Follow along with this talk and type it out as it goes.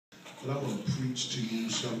But I want to preach to you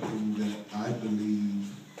something that I believe,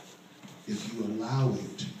 if you allow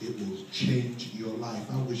it, it will change your life.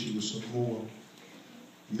 I wish there were some more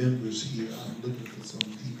members here. I'm looking for some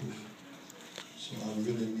people. So I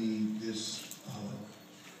really need this.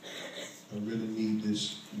 I really need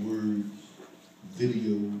this word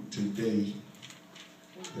video today,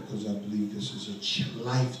 because I believe this is a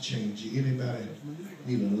life-changing. Anybody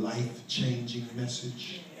need a life-changing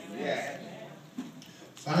message? Yeah.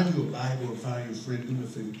 Find your Bible or find your friend. Do me a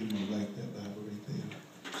favor, give me like that Bible right there.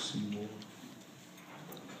 See more.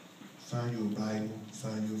 Find your Bible,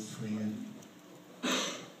 find your friend. I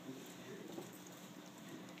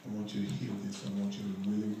want you to hear this. I want you to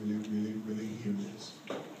really, really, really, really hear this.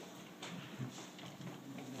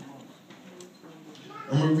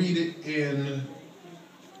 I'm going to read it in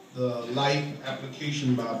the Life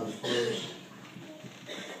Application Bible first.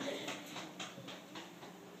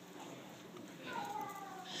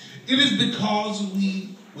 It is because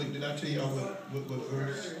we... Wait, did I tell y'all what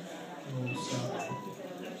verse? Oh, sorry.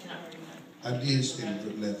 I did say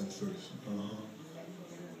the 11th verse.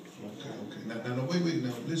 Okay. Now, wait.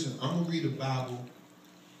 Now, listen, I'm going to read a Bible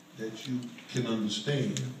that you can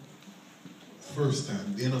understand first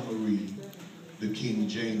time. Then I'm going to read the King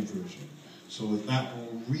James Version. So it's not going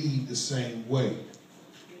to read the same way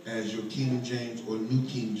as your King James or New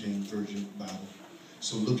King James Version Bible.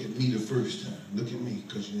 So look at me the first time. Look at me,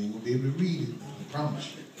 because you ain't going to be able to read it. I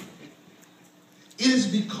promise you. It is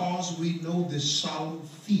because we know this solemn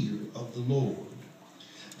fear of the Lord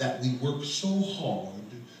that we work so hard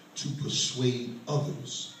to persuade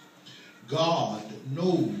others. God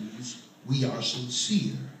knows we are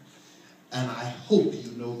sincere, and I hope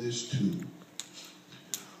you know this too.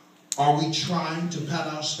 Are we trying to pat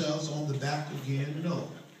ourselves on the back again? No.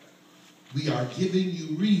 We are giving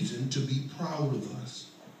you reason to be proud of us,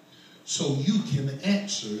 so you can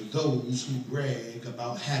answer those who brag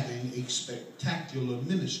about having a spectacular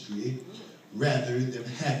ministry rather than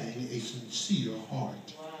having a sincere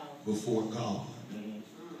heart before God.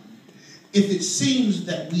 If it seems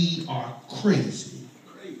that we are crazy,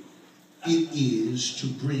 it is to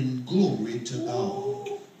bring glory to God.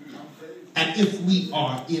 And if we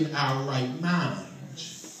are in our right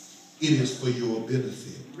minds, it is for your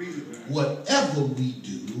benefit. Whatever we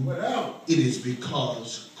do, it is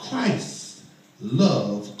because Christ's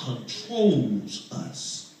love controls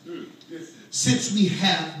us. Since we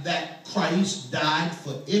have that Christ died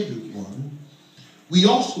for everyone, we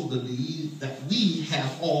also believe that we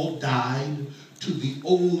have all died to the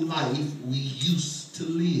old life we used to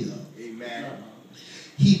live. Amen.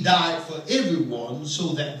 He died for everyone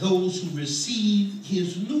so that those who receive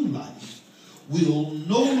his new life will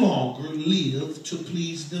no longer live to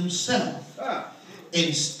please themselves.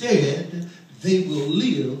 Instead, they will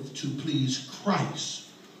live to please Christ,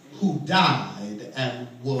 who died and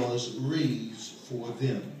was raised for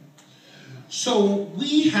them. So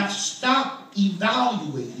we have stopped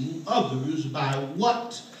evaluating others by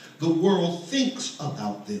what the world thinks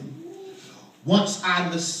about them. Once I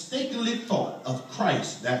mistakenly thought of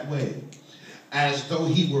Christ that way, as though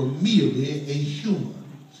he were merely a human.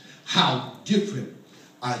 How different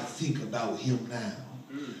I think about him now.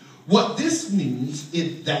 What this means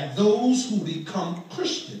is that those who become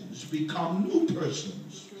Christians become new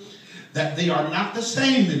persons, that they are not the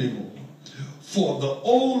same anymore. For the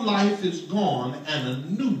old life is gone and a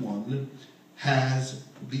new one has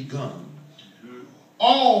begun.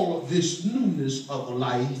 All this newness of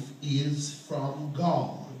life is from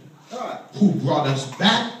God, who brought us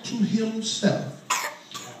back to himself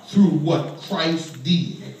through what Christ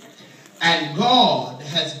did. And God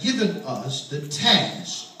has given us the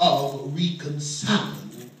task of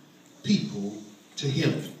reconciling people to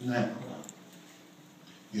him. Now,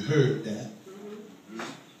 you heard that.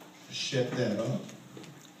 Shut that up.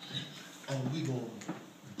 And we're going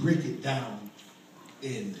to break it down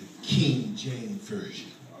in the King James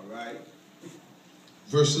Version. All right.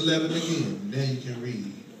 Verse 11 again. Now you can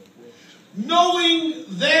read. Knowing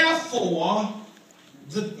therefore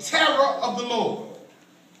the terror of the Lord,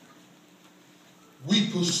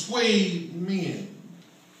 we persuade men,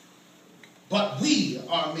 but we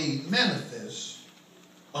are made manifest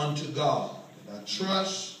unto God. And I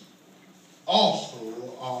trust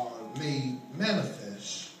also are made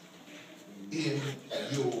manifest in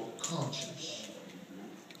your conscience.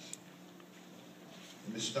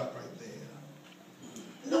 Let me stop right there.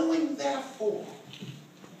 Knowing therefore,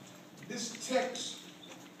 this text,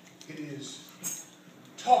 it is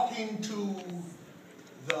talking to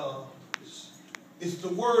it's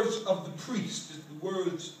the words of the priest, it's the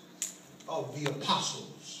words of the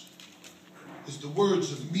apostles, it's the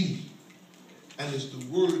words of me and it's the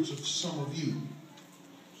words of some of you.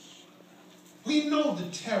 We know the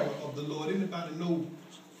terror of the Lord. Anybody know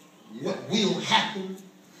what will happen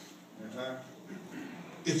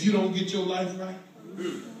if you don't get your life right?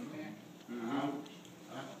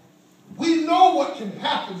 We know what can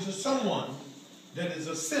happen to someone that is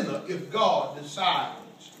a sinner if God decides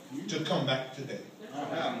to come back today.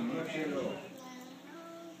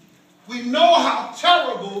 We know how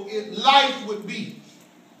terrible life would be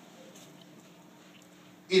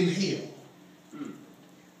in hell.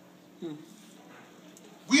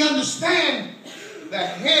 We understand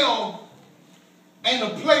that hell ain't a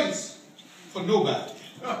place for nobody.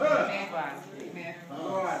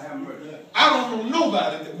 I don't know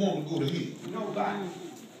nobody that want to go to hell.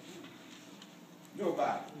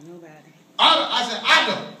 Nobody. I said, I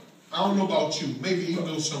don't. I don't know about you. Maybe you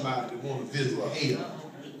know somebody that want to visit hell.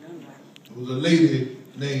 There was a lady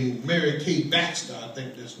named Mary Kay Baxter. I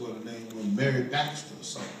think that's what her name was, Mary Baxter or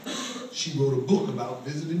something. She wrote a book about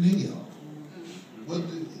visiting hell. What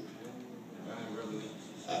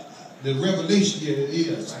the revelation here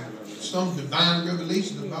is some divine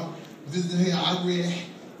revelation about visiting hell. I read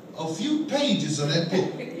a few pages of that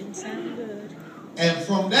book. It sounded good. And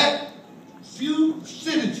from that few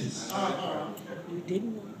sentences,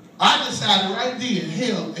 I decided right then,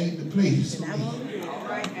 hell ain't the place for me.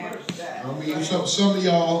 I mean, some of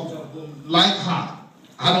y'all like hot.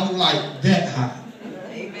 I don't like that hot.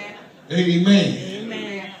 Amen.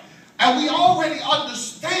 Amen. And we already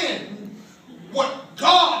understand what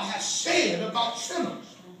God has said about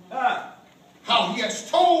sinners. How he has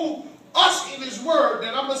told us in his word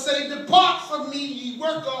that I'm going to say, depart from me, ye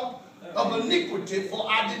worker of iniquity, for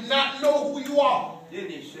I did not know who you are.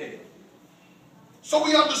 Didn't he say? So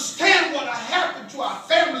we understand what happened to our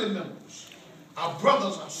family members, our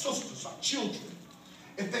brothers, our sisters, our children,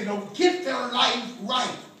 if they don't get their life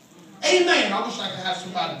right. Amen. I wish I could have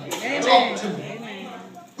somebody to talk to me. Amen.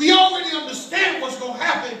 We already understand what's going to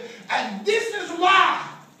happen, and this is why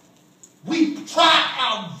we try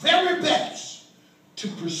our very best to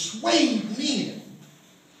persuade men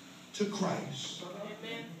to Christ.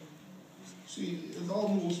 Amen. See, it's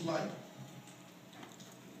almost like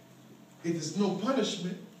if there's no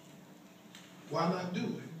punishment, why not do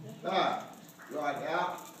it? Right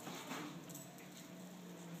out.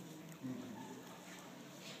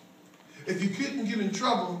 If you couldn't get in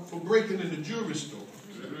trouble for breaking in the jewelry store,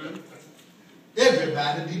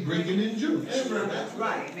 everybody be breaking in jewelry. That's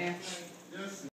right, man.